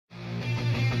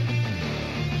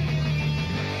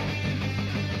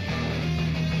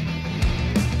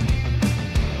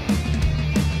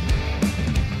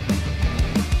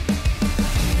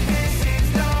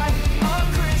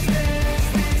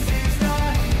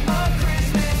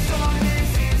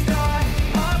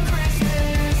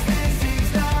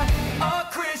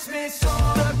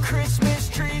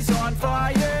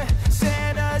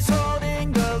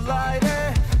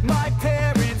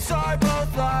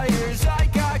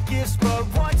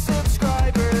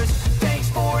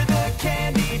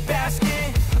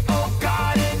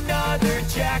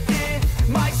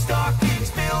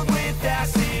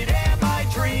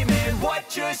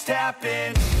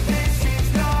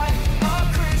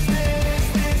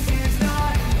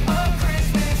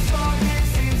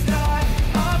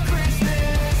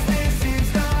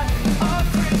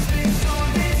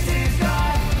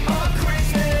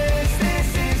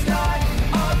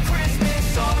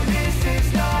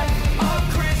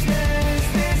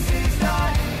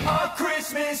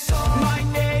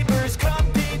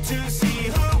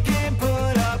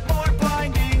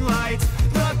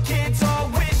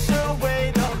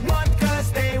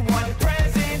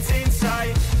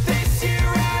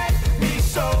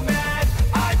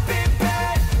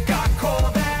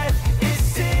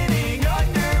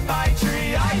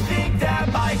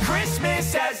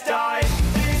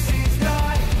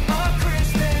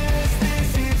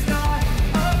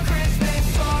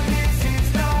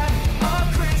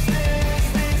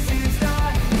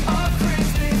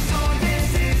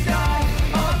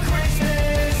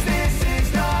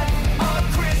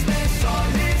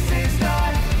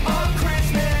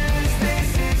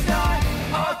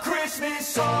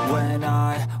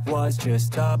was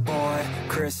just a boy.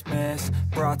 Christmas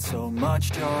brought so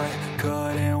much joy.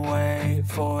 Couldn't wait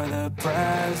for the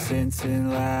presents and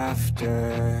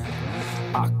laughter.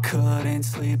 I couldn't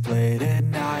sleep late at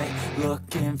night,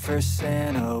 looking for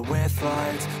Santa with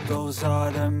lights. Those are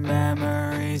the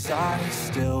memories I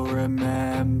still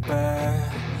remember.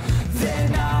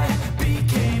 Then I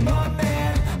became a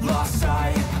man, lost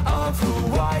sight of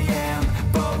who I am.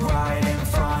 But right in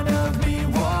front of me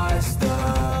was the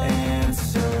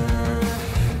answer.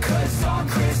 'Cause on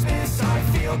Christmas I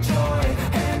feel joy,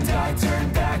 and I turn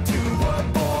back to a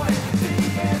boy. The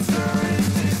answer is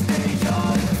to stay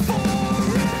young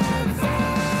forever.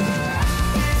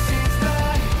 This is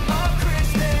not a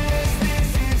Christmas,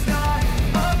 this is not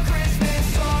a Christmas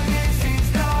song. This is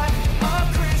not a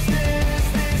Christmas,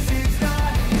 this is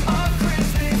not a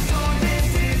Christmas song. This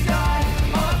is not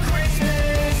a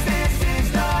Christmas, this is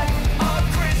not a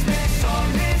Christmas song.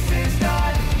 This is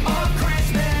not a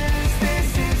Christmas, this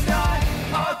is not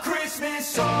a Christmas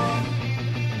song.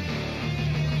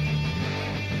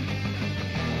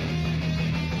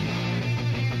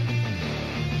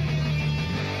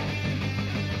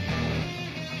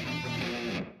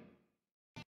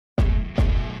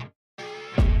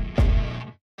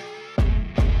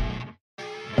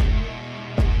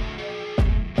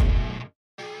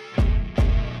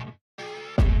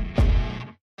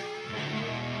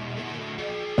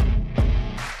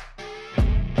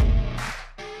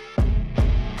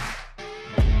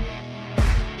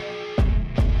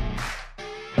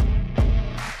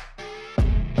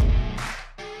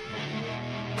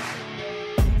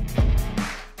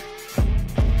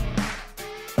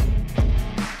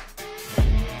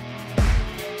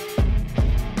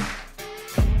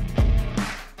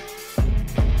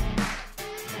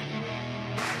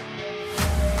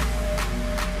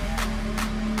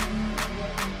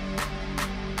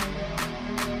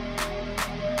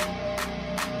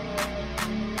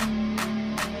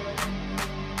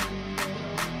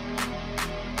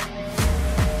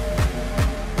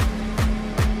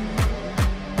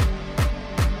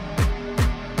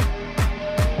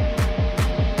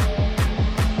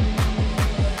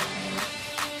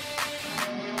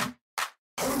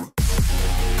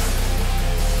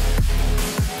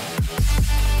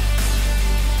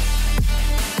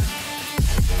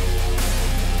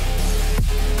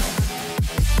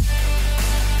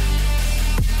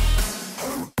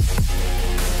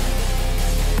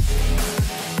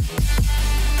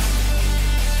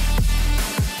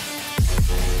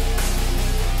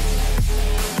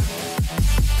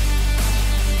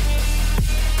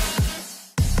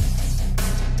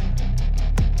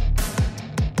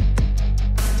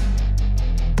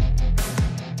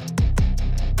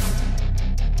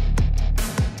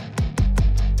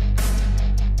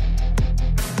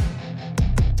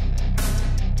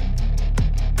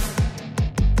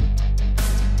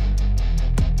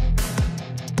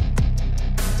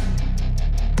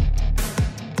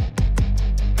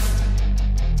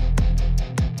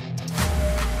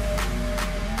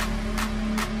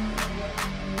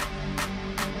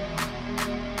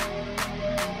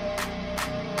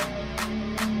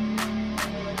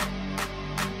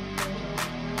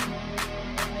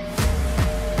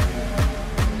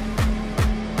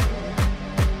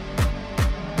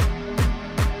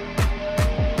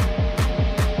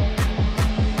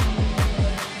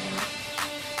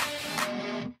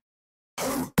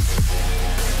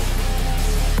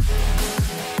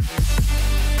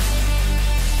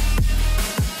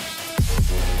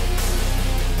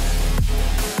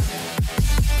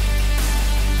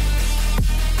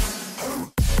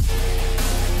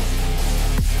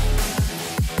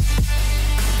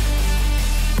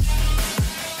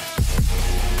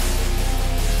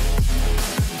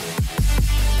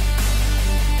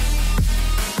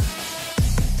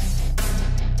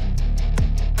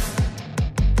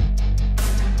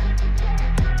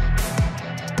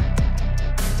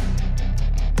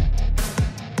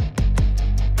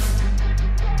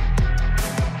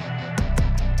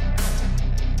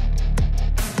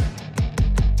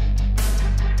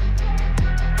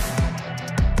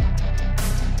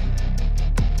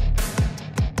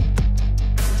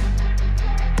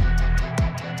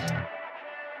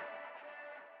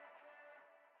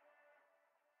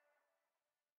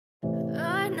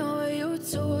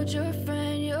 told your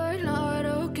friend you're not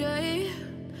okay,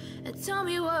 and tell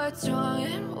me what's wrong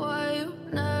and why you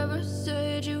never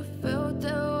said you felt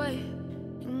that way.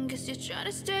 And guess you're trying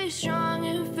to stay strong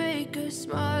and fake a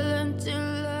smile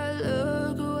until I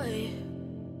look away.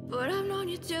 But I've known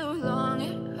you too long,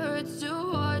 it hurts to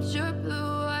watch your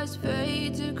blue eyes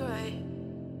fade to gray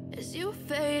as you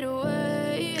fade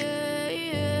away.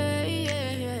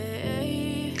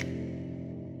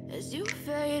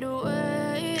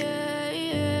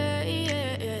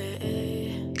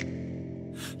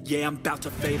 yeah, I'm about to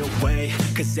fade away.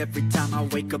 Cause every time I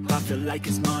wake up I feel like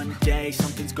it's Monday.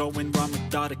 Something's going wrong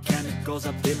with all the chemicals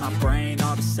up in my brain.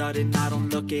 All of a sudden I don't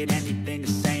look at anything the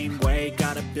same way.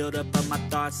 Gotta build up of my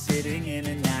thoughts sitting in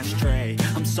an ashtray.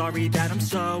 I'm sorry that I'm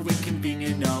so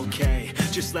inconvenient, okay.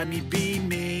 Just let me be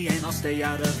me and I'll stay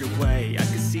out of your way. I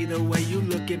can see the way you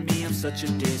look at me, I'm such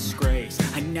a disgrace.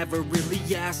 I never really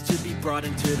asked to be brought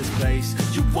into this place.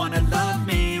 You wanna love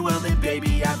me? Well then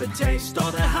baby, have a taste.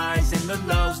 All the highs and the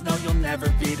lows, no, you'll never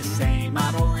be the same.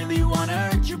 I don't really wanna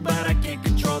hurt you, but I can't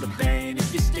control the pain.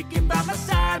 If you're sticking by my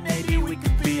side, maybe we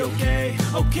could be okay.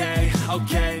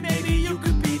 Okay, maybe you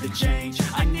could be the change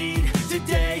I need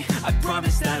today. I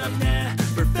promise that I've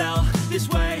never felt this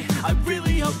way. I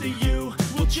really hope that you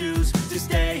will choose to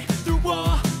stay through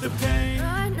all the pain.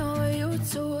 I know you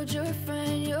told your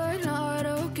friend you're not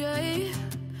okay,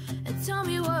 and tell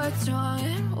me what's wrong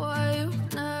and why you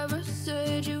never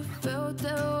said you felt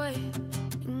that way.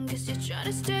 Guess you're trying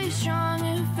to stay strong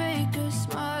and fake a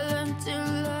smile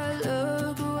until I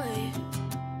look away.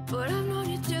 But I've known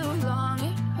you too long,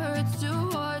 it hurts to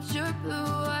watch your blue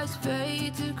eyes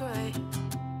fade to gray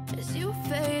as you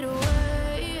fade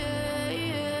away.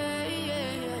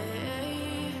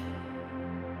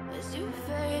 As you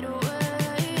fade away.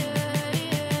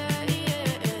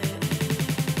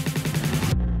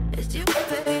 As you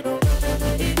fade away.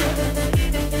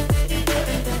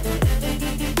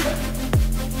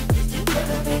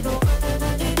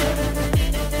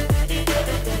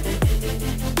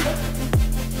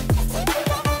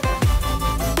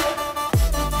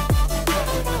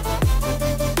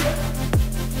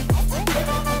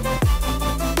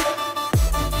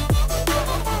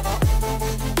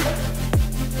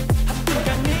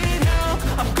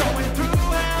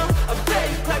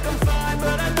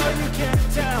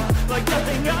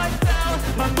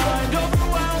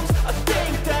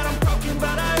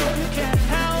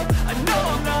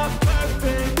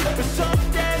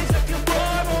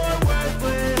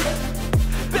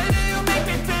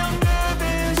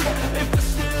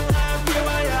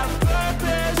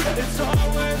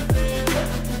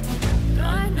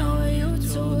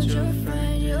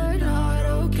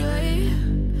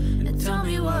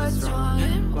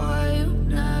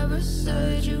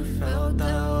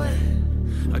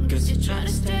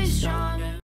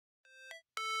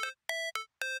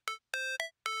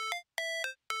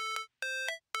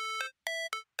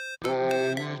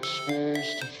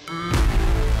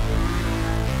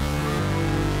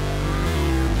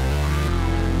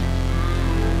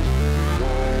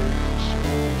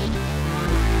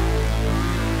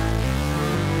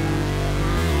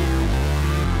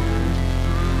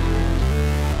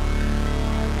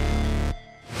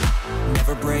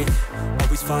 Never break,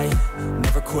 always fight,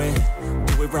 never quit,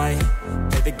 do it right,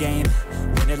 play the game,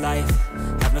 win it life,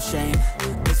 have no shame,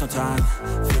 there's no time,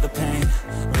 feel the pain,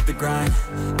 live the grind,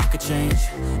 I could change,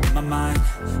 in my mind,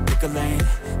 pick a lane,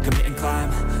 commit and climb,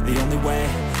 the only way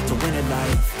to win it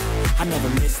life. I never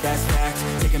miss, that's fact,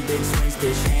 taking big swings,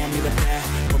 bitch, hand me the bat,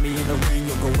 put me in the ring,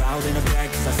 you'll go out in a bag,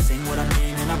 cause I sing what I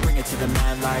mean and I bring it to the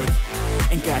mad light.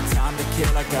 Ain't got time to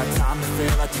kill, I got time to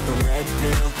feel, I took the red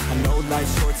pill, I know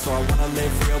life's short so I wanna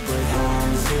live real, but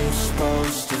how's it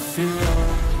supposed to feel?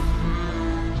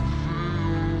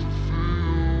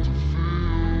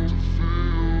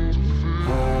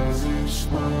 How's it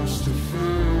supposed to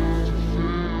feel?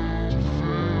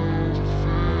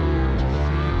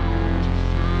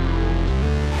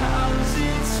 How's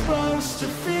it supposed to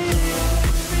feel?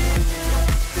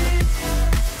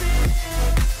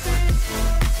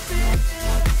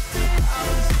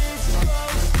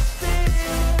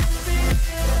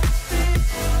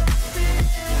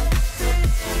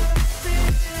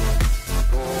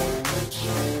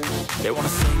 They wanna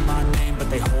sing my name, but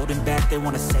they holding back. They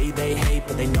wanna say they hate,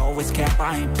 but they know it's cap.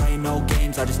 I ain't play no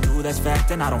games, I just do that's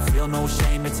fact. And I don't feel no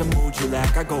shame, it's a mood you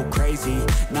lack. I go crazy,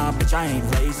 nah bitch I ain't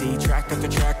lazy. Track after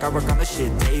track, I work on this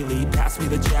shit daily. Pass me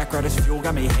the jack, right as fuel,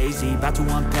 got me hazy. About to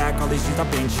unpack all these things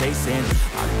I've been chasing.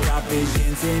 I got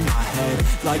visions in my head,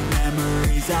 like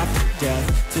memories after death.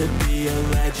 To be a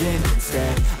legend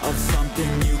instead of something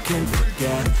you can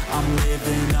forget. I'm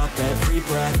living up every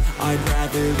breath, I'd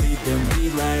rather lead than be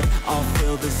led. I'll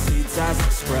fill the seats as I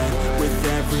spread with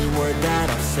every word that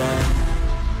I've said.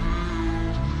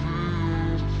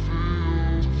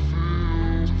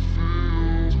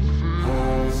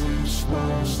 How's it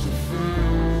supposed to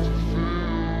feel?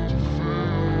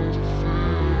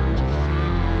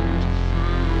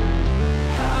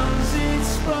 How's it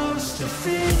supposed to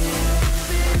feel?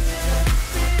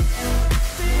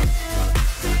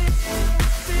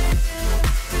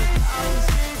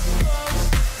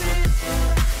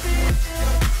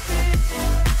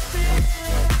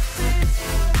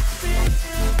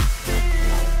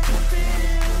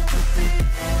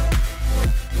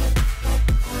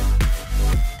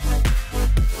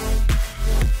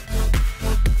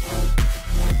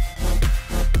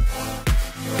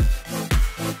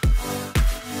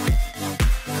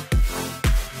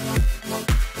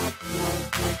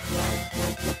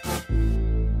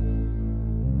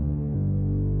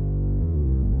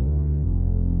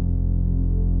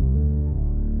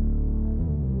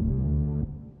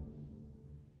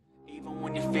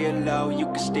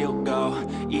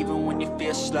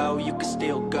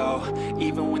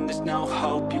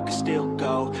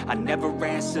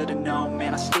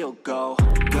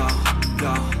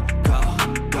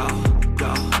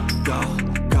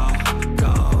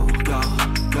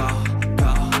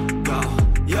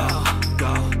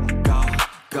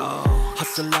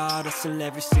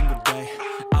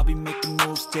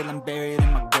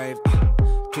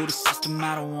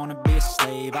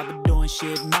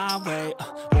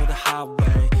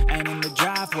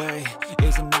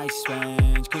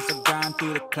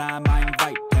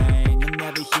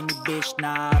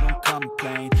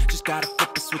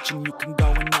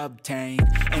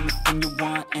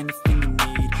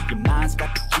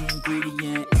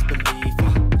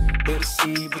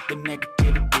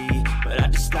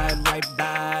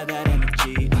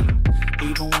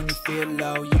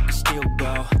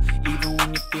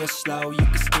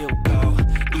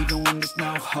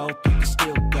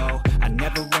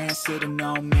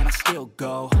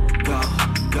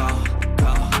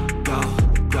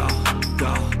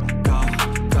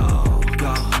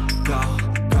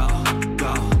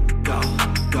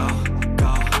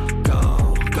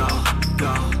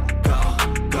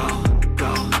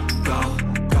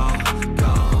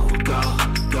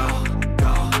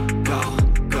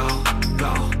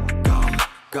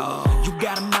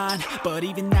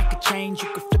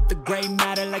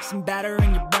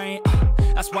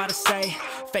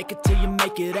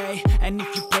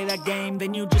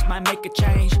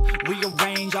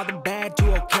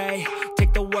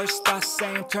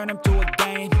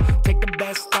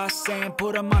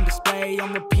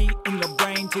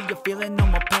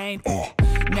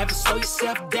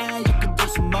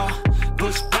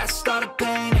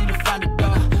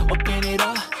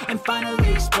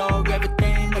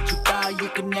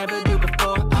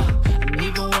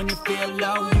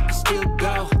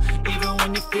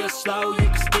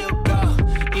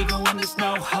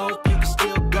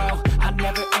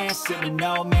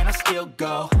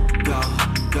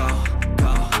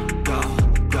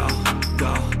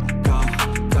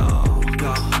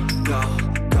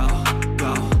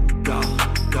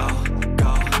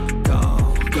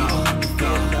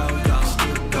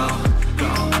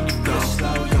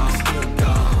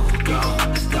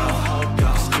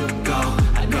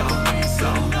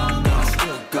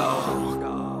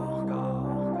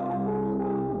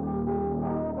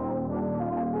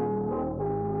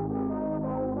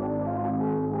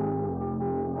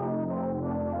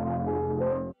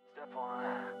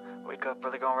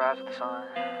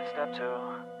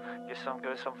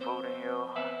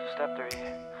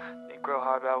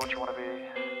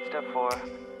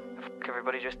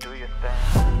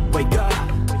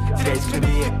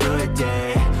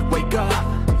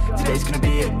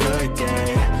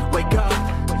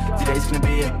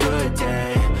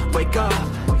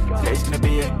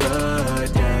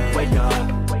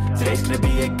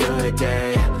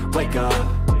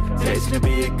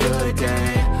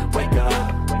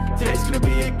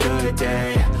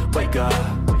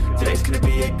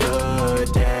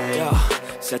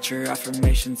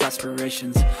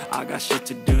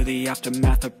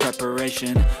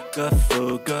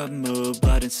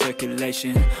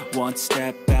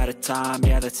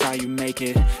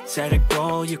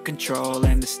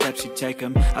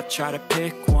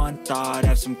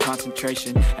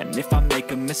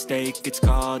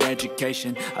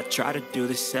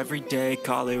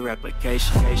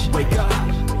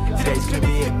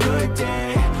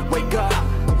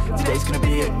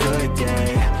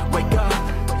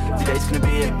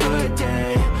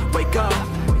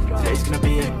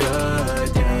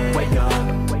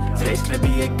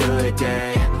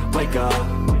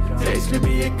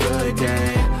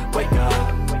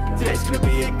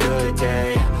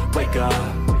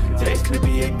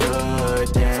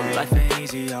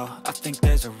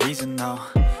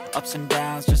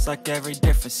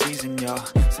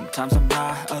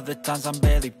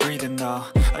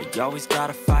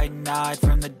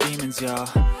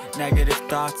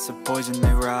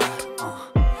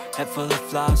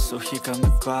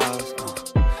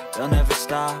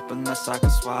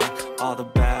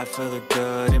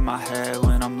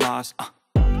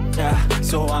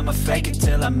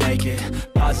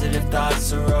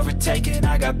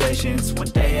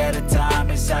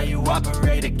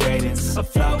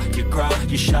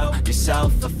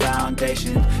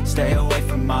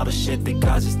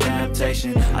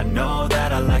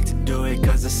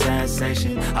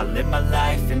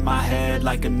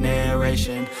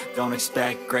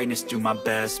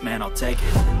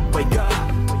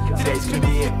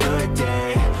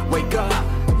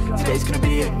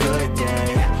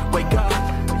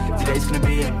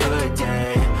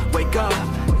 Wake up,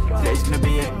 today's gonna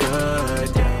be a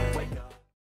good day.